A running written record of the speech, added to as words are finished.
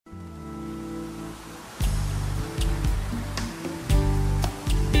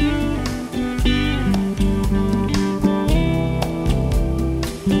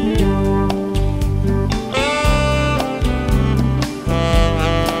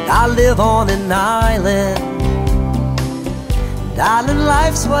I live on an island, and island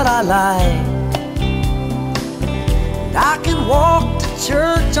life's what I like. And I can walk to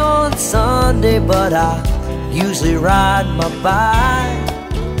church on Sunday, but I usually ride my bike.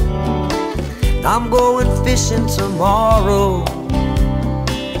 I'm going fishing tomorrow,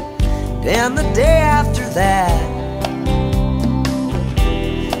 and the day after that.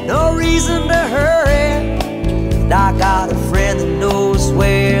 No reason to hurry, and I got a friend that knows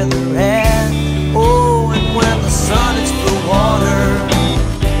where they're at. Oh, and when the sun hits the water,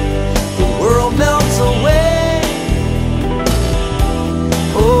 the world melts away.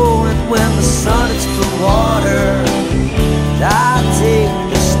 Oh, and when the sun hits the water, I take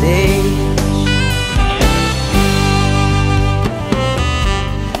the stage.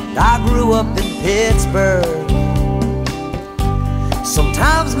 I grew up in Pittsburgh,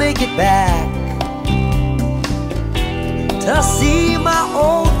 sometimes make it back to see my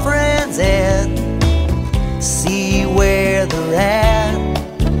old friends and see where they're at.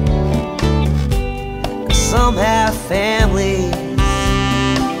 'Cause some have families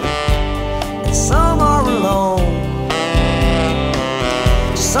and some are alone.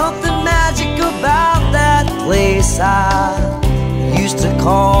 Just something magic about that place I used to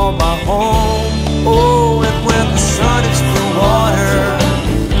call my home. Oh, and when the sun hits the water,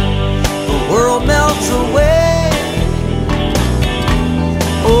 the world melts away.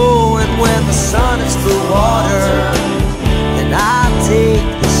 Oh, and when the sun hits the water, then I take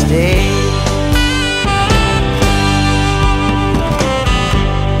the stage.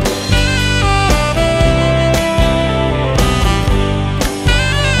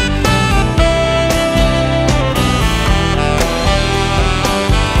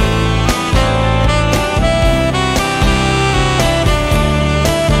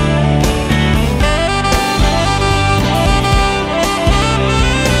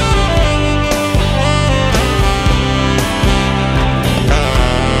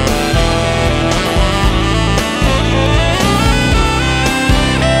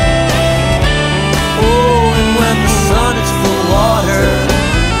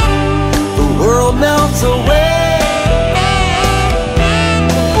 Melts away.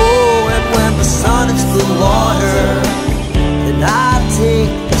 Oh, and when the sun hits the water, then I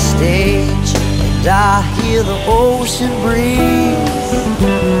take the stage, and I hear the ocean breeze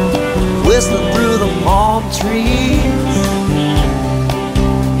whistling through the palm trees.